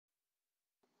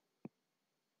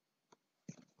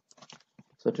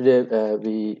So today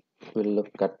we will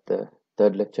look at the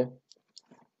third lecture.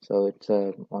 So it's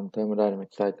on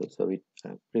thermodynamic cycles. So we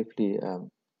briefly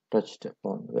touched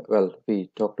upon, well,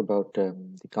 we talked about the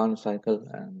Carnot cycle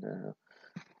and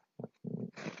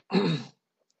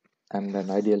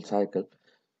an ideal cycle.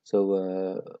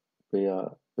 So we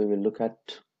will look at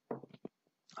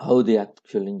how the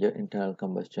actual internal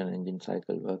combustion engine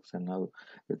cycle works and how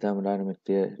the thermodynamic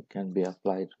theory can be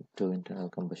applied to internal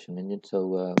combustion engine.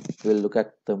 So we'll look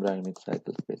at thermodynamic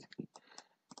cycles basically.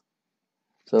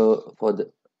 So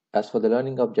as for the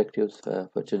learning objectives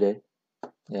for today,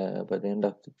 by the end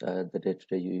of the day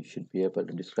today, you should be able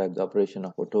to describe the operation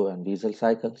of Otto and diesel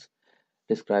cycles,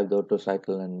 describe the Otto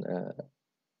cycle and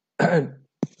the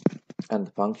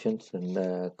functions, and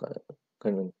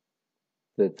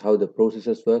how the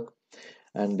processes work,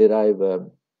 and derive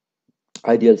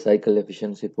ideal cycle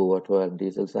efficiency for Otto and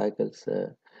diesel cycles,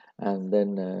 and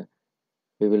then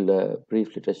we will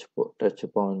briefly touch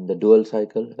upon the dual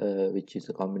cycle, which is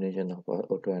a combination of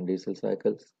Otto and diesel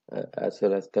cycles, as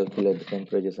well as calculate the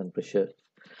temperatures and pressures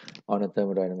on a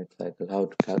thermodynamic cycle. How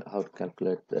to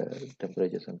calculate the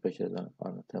temperatures and pressures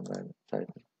on a thermodynamic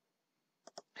cycle.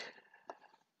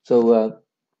 So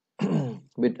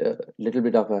with a little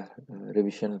bit of a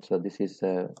revision. So this is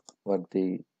what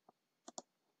the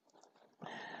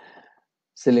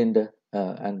cylinder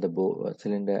and the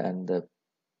cylinder and the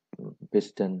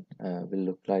piston will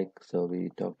look like. So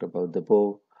we talked about the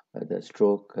bow, the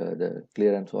stroke, the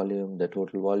clearance volume, the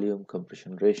total volume,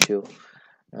 compression ratio,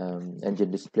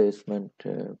 engine displacement,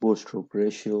 boost stroke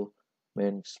ratio,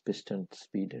 mains, piston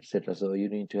speed, etc. So you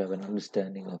need to have an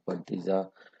understanding of what these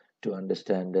are to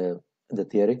understand the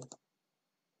theory.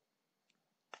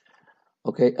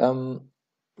 Okay,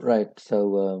 right.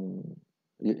 So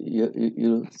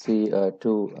you see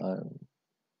two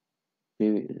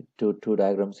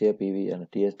diagrams here, PV and a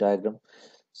TS diagram.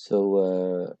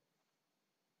 So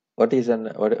what is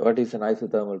an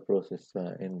isothermal process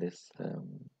in this?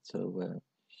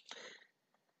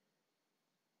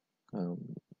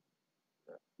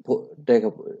 Take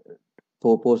a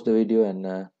pause the video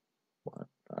and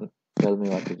tell me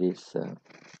what it is.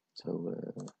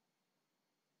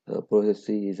 The process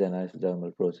C is an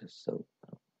isothermal process. So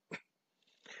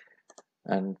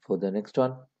and for the next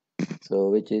one, so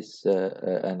which is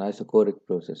an isochoric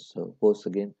process. So pause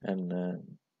again and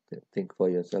think for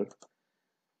yourself.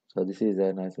 So this is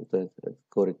an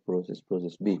isochoric process,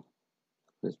 process B.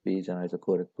 Process B is an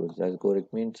isochoric process.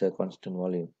 Isochoric means a constant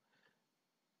volume.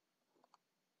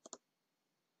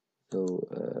 So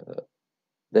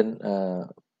then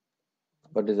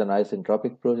what is an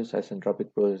isentropic process?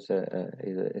 Isentropic process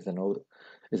is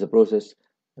a process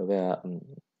where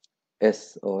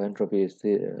S or entropy is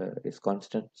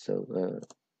constant. So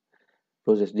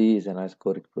process D is an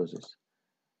isochoric process.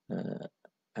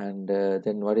 And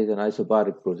then what is an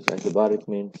isobaric process? Isobaric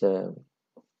means the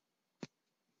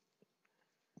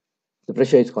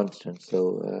pressure is constant.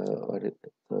 So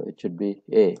it should be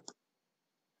A.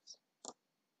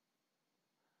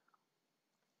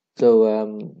 So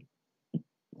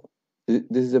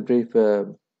this is a brief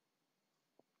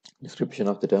description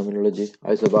of the terminology.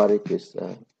 Isobaric is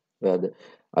where the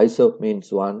iso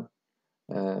means one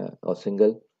or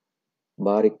single.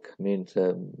 Baric means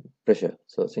pressure.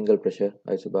 So single pressure.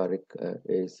 Isobaric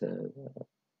is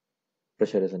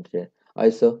pressure isn't here.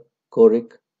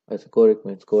 Isochoric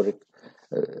means choric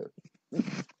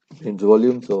means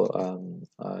volume. So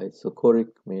isochoric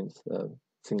means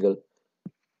single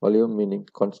volume, meaning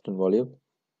constant volume.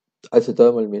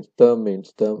 Isothermal means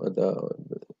the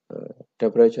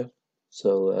temperature.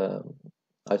 So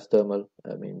isothermal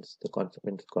means the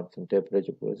constant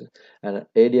temperature process. And an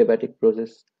adiabatic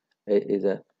process is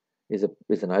an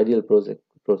ideal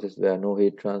process where no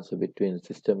heat transfer between the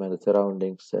system and the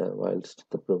surroundings whilst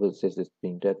the process is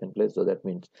being taken place. So that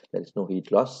means there is no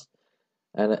heat loss,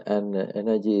 and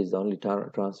energy is only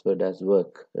transferred as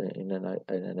work in an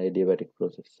adiabatic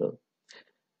process. So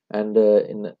and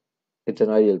it's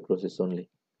an ideal process only.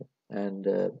 And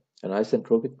an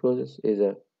isentropic process is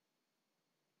a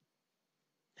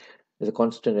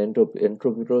constant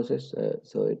entropy process.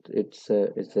 So it's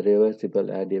a reversible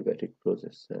adiabatic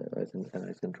process, as an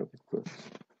isentropic process.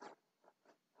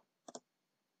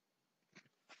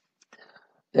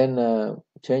 Then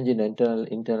change in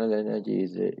internal energy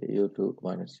is U2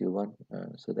 minus U1.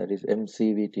 So that is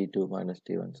mCV T2 minus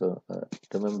T1. So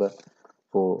remember,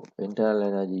 for internal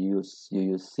energy you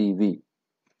use CV,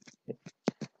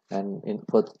 and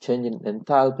for change in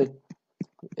enthalpy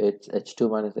it's H2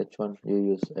 minus H1, you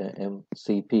use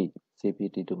mCP,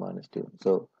 CPT2 minus T1.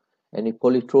 So any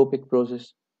polytropic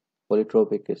process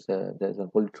polytropic is there's a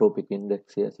polytropic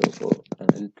index here.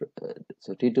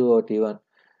 So T2 over T1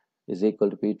 is equal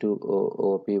to P2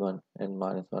 over P1 n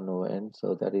minus 1 over n.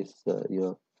 So that is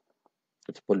your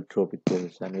it's polytropic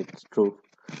process, and it's true.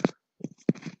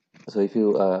 So if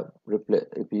you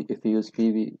if you use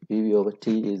PV over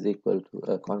T is equal to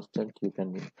a constant, you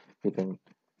can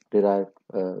derive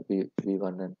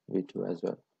V1 and V2 as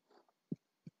well.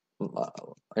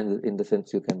 And in the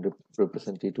sense you can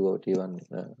represent T2 over T1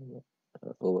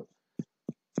 over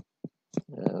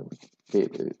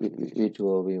V2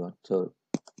 over V1. So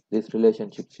these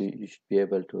relationships you should be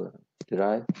able to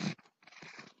derive.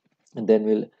 And then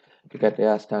we'll look at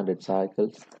air standard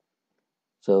cycles.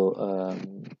 So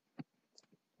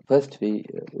first we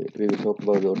will talk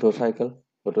about the Otto cycle.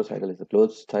 Otto cycle is a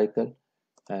closed cycle,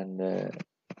 and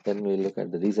then we look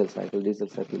at the diesel cycle. Diesel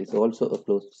cycle is also a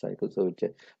closed cycle, so which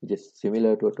is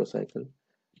similar to Otto cycle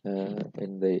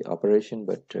in the operation,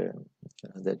 but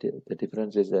the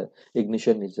difference is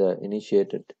ignition is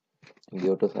initiated in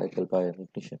the Otto cycle by an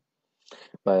ignition,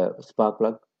 by a spark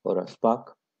plug or a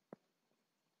spark.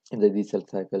 In the diesel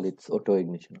cycle, it's auto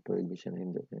ignition. Auto ignition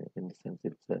in the sense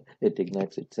it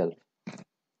ignites itself.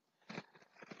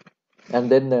 And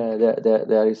then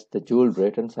there is the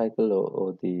Joule-Brayton cycle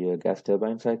or the gas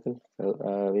turbine cycle.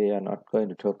 So we are not going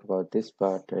to talk about this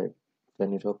part.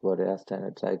 When you talk about air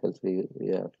standard cycles, we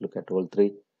have to look at all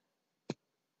three.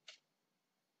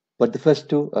 But the first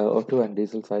two, Otto and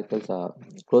diesel cycles, are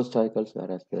closed cycles,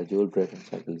 whereas the Joule-Brayton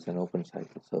cycle is an open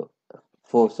cycle. So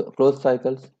for closed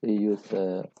cycles, we use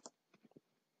the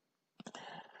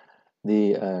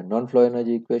non-flow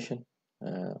energy equation.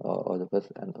 Or the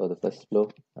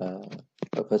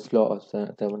first law of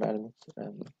thermodynamics,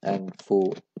 and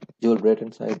for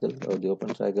Joule-Brayton cycle or the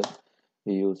open cycle,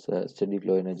 we use steady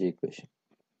flow energy equation.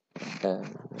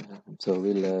 So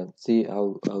we'll see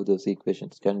how those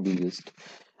equations can be used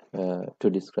to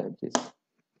describe this.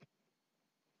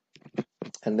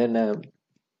 And then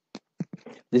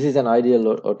this is an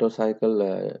ideal Otto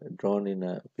cycle drawn in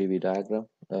a PV diagram.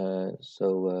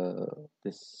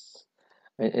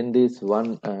 In these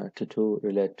 1 to 2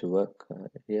 relate to work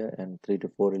here, and 3 to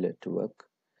 4 relate to work,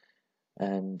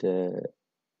 and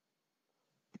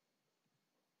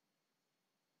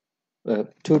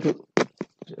 2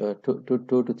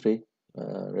 to 3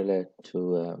 relate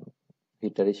to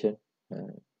heat addition.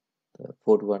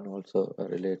 4 to 1 also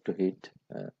relate to heat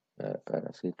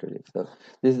heat release. So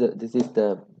this is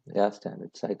the air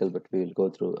standard cycle, but we will go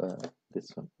through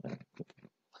this one.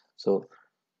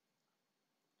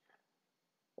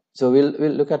 So we'll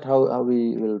look at how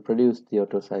we will produce the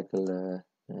Otto cycle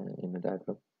in a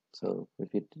diagram. So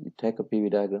if you take a PV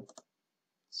diagram,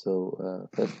 so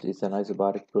first it's an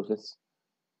isobaric process,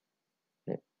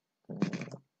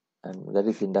 and that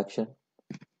is induction.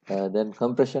 Then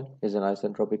compression is an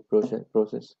isentropic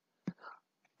process.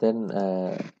 Then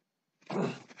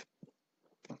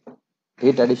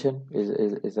heat addition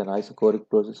is an isochoric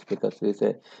process, because we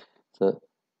say so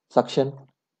suction,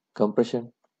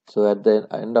 compression. So at the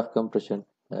end of compression,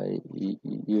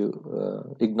 you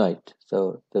ignite.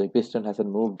 So the piston hasn't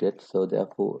moved yet, so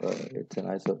therefore it's an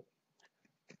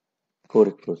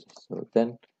isochoric process. So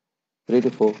then 3 to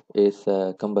 4 is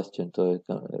combustion. So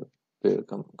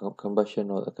combustion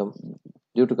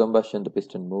due to combustion, the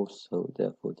piston moves. So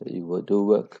therefore you do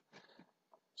work.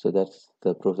 So that's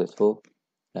the process 4.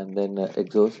 And then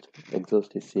exhaust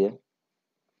is here.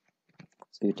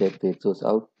 So you take the exhaust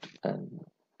out and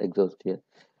exhaust here.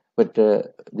 But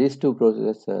these two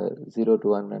processes, 0 to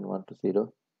 1 and 1 to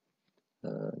 0,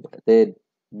 they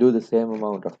do the same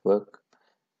amount of work.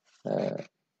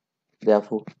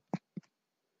 Therefore,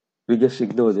 we just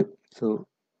ignore them. So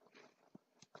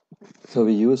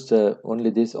we use only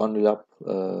this envelope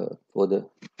for the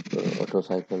Otto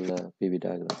cycle PV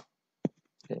diagram.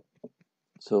 Okay.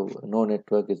 So no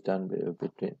network is done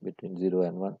between 0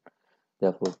 and 1.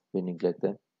 Therefore, we neglect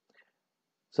them.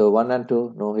 So 1 and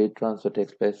 2, no heat transfer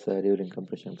takes place during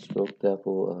compression stroke.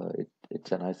 Therefore,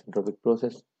 it's an isentropic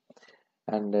process.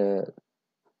 And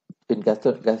in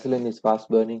gasoline is fast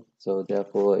burning, so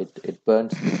therefore it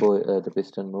burns before the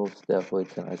piston moves. Therefore,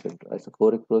 it's an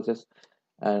isochoric process.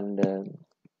 And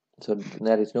so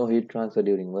there is no heat transfer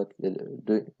during work.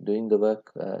 Doing the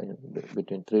work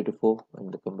between 3 to 4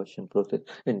 in the combustion process,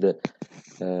 in the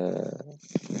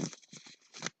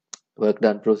work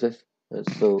done process.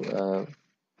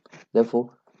 Therefore,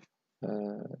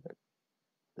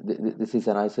 this is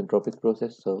an isentropic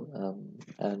process. So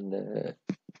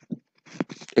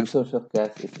exhaust of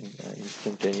gas is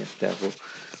instantaneous. Therefore,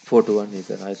 4 to 1 is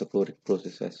an isochoric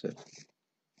process as well.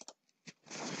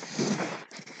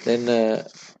 Then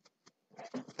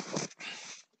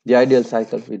The ideal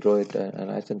cycle, we draw it an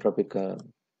isentropic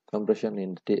compression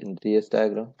in the TS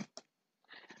diagram,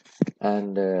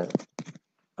 and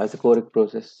isochoric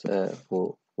process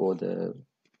for the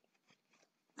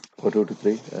for 2 to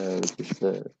 3, which is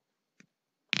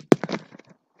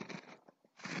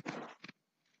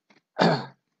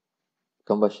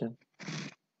combustion,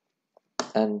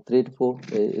 and 3 to 4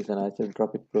 is an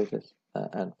isentropic process,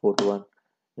 and 4 to 1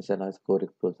 is an isochoric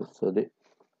process. So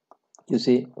you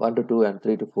see 1 to 2 and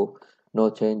 3 to 4, no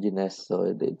change in S, so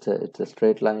it's a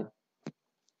straight line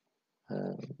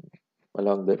uh,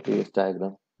 along the TS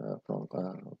diagram, from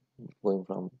going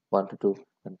from 1 to 2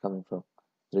 and coming from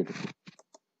 3 to 4.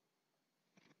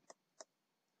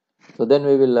 So then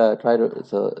we will try to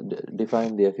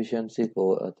define the efficiency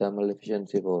for thermal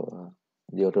efficiency for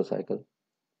the Otto cycle.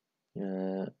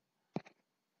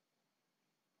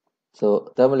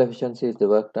 So thermal efficiency is the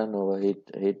work done over heat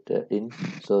in.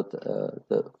 So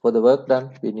for the work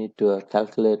done, we need to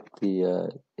calculate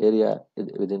the area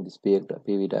within this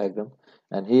PV diagram,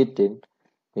 and heat in,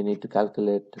 we need to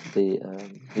calculate the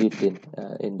heat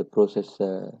in the process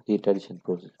heat addition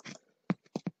process.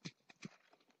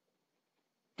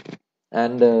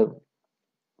 And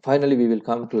finally, we will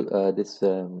come to this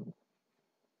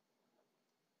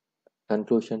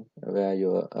conclusion where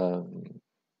your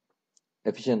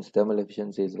thermal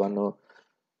efficiency is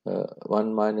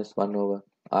 1 minus 1 over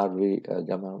RV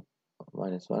gamma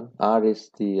minus 1. R is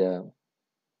the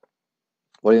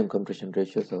volume compression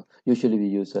ratio. So usually we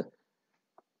use a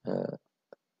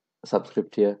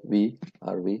subscript here, V,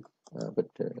 RV, but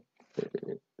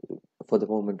for the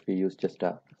moment we use just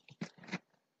R.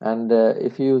 And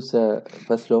if you use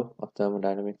first law of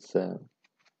thermodynamics,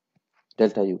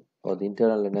 delta U, or the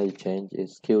internal energy change,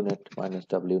 is Q net minus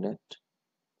W net.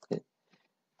 Okay.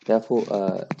 Therefore,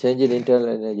 change in internal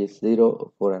energy is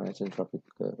 0 for an isentropic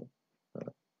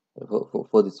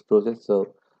for this process.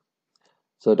 So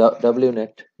W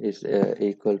net is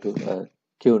equal to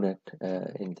Q net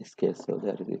in this case. So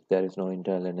there is no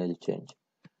internal energy change.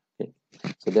 Okay.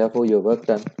 So therefore, your work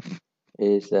done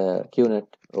is Q net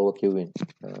over Q in,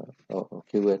 or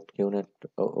Q net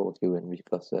over Q in,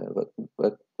 because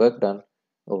work done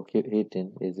over heat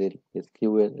in is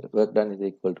Q in. Work done is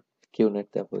equal to Q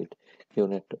net. Therefore, Q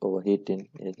net over heat in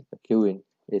is Q in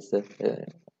is the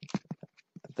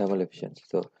thermal efficiency.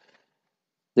 So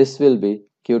this will be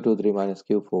Q23 minus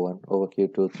Q41 over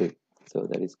Q23. So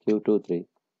that is Q23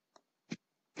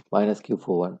 minus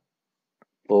Q41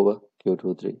 over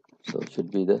Q23. So should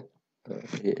be the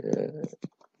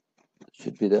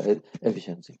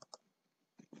efficiency.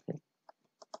 Okay.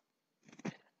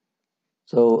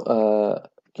 So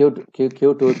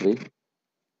Q23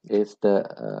 is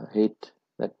the heat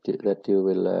that you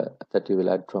will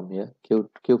add from here.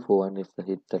 Q41 is the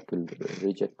heat that will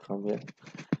reject from here.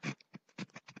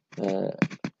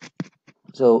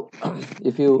 So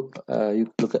if you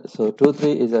look at, so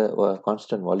 2-3 is a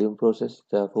constant volume process.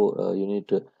 Therefore, you need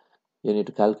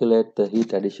to calculate the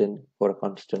heat addition for a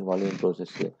constant volume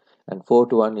process here. And 4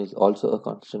 to 1 is also a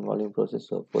constant volume process.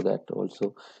 So for that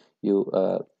also you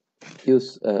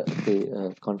use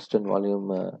the constant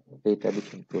volume heat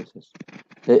addition process,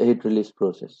 heat release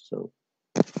process. So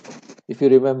if you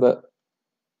remember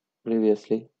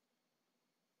previously,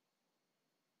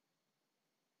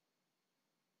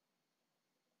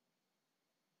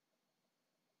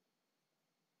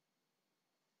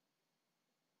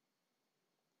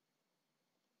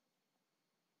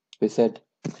 we said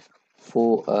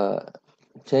for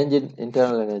change in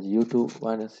internal energy, U2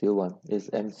 minus U1 is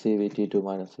mCV T2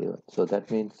 minus U1. So that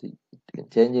means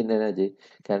change in energy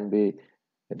can be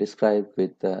described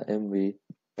with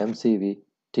mCV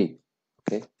T.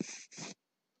 Okay.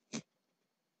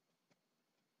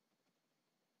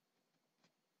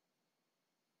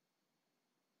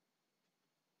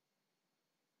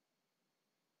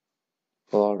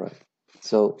 All right.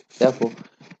 So therefore,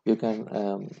 you can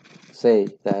say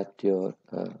that your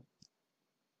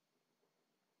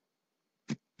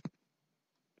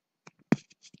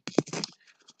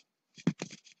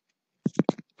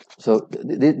so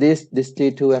this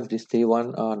T2 and this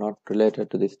T1 are not related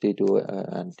to this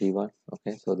T2 and T1.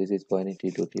 Okay, so this is for any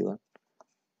T2 T1.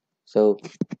 So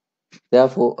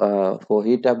therefore, for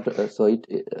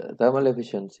thermal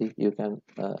efficiency, you can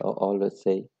always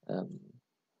say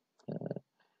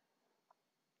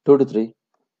 2 to 3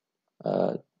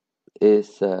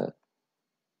 is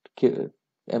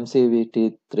mCV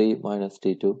T3 minus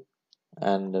T2,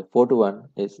 and 4 to 1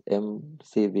 is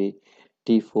mCV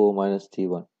T4 minus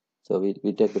T1. So we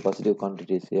take the positive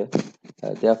quantities here.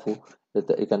 Therefore, you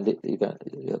can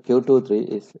Q23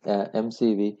 is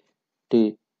mCV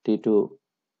T2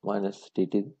 minus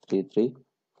T3.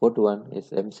 4 to 1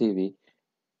 is MCV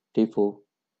T4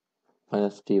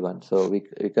 minus T1. So we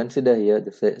consider here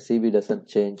the CV doesn't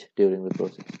change during the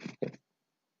process. Okay.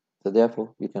 So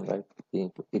therefore, you can write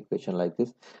the equation like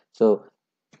this. So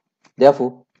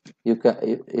therefore, you can,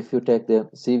 if you take the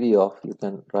CV off, you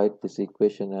can write this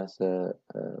equation as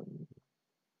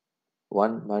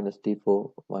 1 minus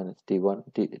T4 minus T1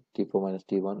 T4 minus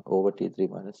T1 over T3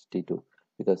 minus T2,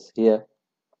 because here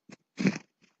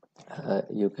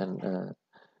you can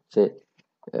say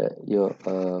your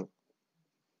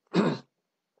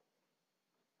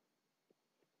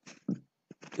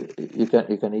you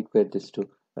can equate this to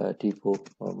T4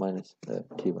 minus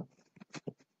T1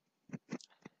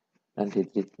 and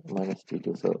T3 minus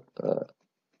T2. So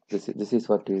this is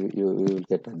what you will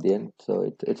get at the end.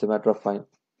 So it's a matter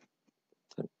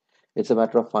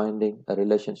of finding a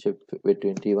relationship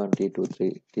between T1,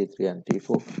 T2, T3 and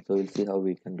T4. So we'll see how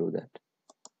we can do that.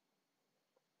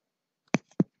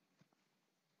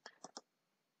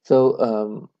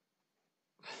 So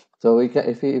so we can,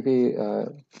 if we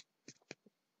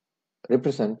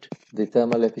represent the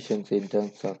thermal efficiency in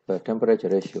terms of temperature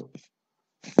ratio,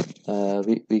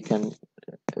 we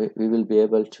will be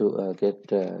able to get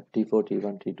T4,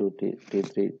 T1, T2,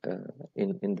 T3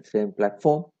 in the same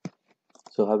platform.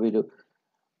 So how we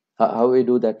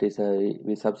do that is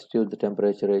we substitute the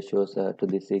temperature ratios to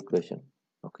this equation.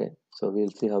 Okay, so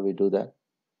we'll see how we do that.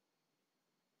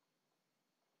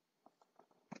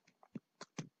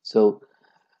 So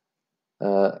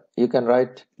you can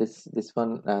write this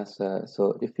one as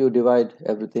so if you divide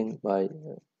everything by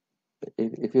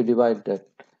if you divide the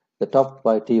top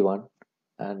by T1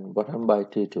 and bottom by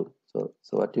T2. So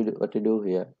what you do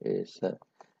here is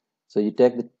so you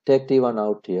take T1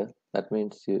 out here. That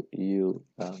means you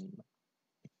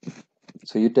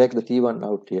so you take the T1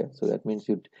 out here. So that means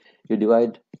you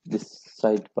divide this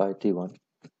side by T1.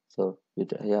 So you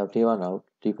have T1 out,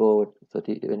 T4. So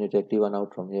when you take T1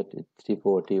 out from here, it's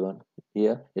T4 T1.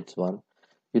 Here it's 1.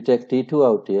 You take T2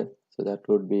 out here. So that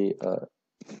would be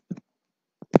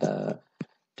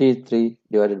T3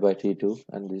 divided by T2,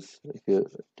 and this, if you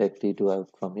take T2 out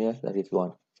from here, that is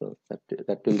 1. So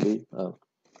that will be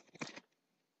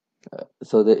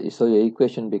so your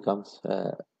equation becomes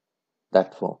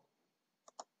that form.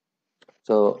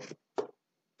 So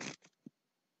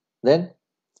then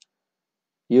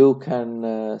you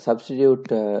can substitute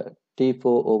T4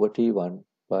 over T1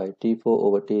 by T4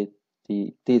 over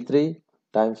T3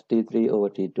 times T3 over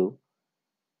T2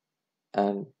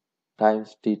 and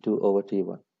times T2 over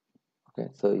T1. Okay,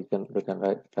 so you can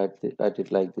write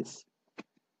it like this.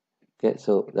 Okay,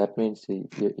 so that means you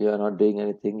are not doing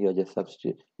anything. You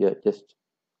are just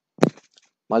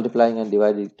multiplying and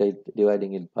dividing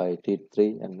it by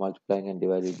T3 and multiplying and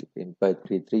dividing it by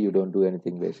T3. You don't do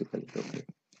anything basically. Okay.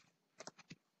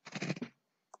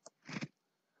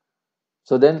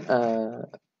 So then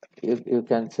you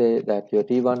can say that your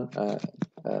T1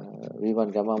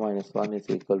 V1 gamma minus 1 is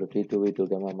equal to T2 V2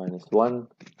 gamma minus 1.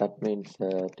 That means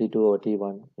T2 over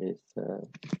T1 is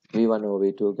V1 over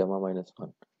V2 gamma minus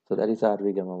 1. So that is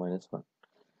RV gamma minus 1.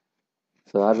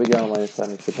 So RV gamma minus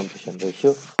 1 is the compression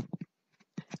ratio.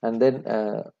 And then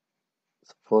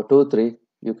for 2, 3,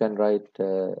 you can write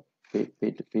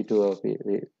P2 over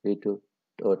V2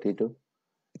 or T2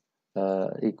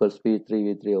 equals P3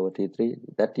 V3 over T3.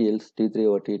 That yields T3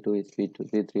 over T2 is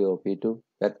P3 over P2.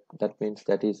 That means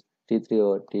that is T3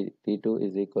 over T2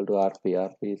 is equal to RP.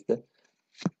 RP is the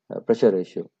pressure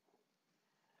ratio.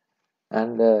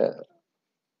 And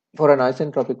for an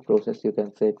isentropic process, you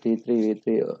can say T3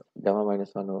 V3 gamma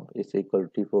minus 1 is equal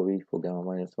to T4 V4 gamma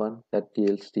minus 1. That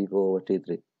yields T4 over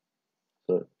T3.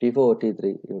 So T4 over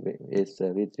T3 is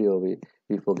V3 over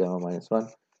V4 gamma minus 1.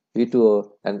 V2 over,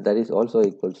 and that is also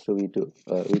equals to V2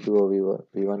 over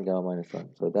V1 gamma minus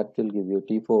 1. So that will give you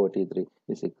T4 over T3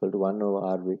 is equal to 1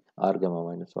 over R gamma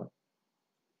minus 1.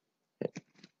 Okay.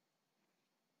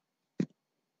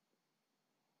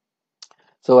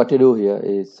 So what you do here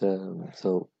is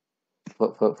so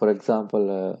for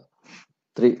example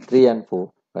 3 and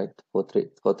 4, right? For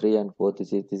 3 and 4,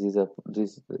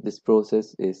 this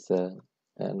process is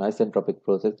an isentropic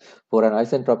process. For an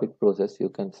isentropic process, you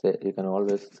can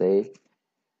always say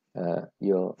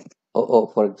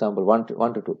for example 1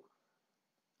 to 2.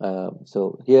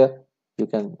 So here you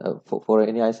can for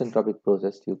any isentropic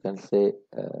process, you can say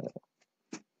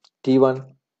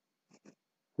T1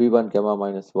 V1 gamma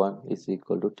minus 1 is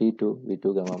equal to T2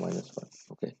 V2 gamma minus 1.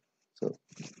 Okay, so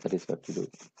that is what you do.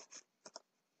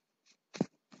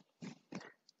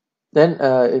 Then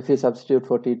if you substitute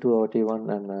for T2 over T1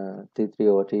 and T3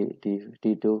 over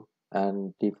T2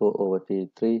 and T4 over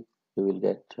T3, you will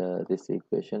get this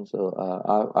equation. So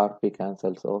RP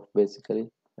cancels off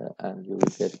basically, and you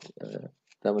will get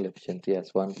thermal efficiency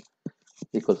as 1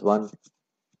 equals 1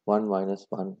 minus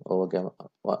 1 over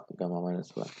gamma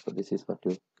minus 1. So this is what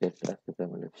you get as the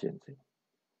thermal efficiency.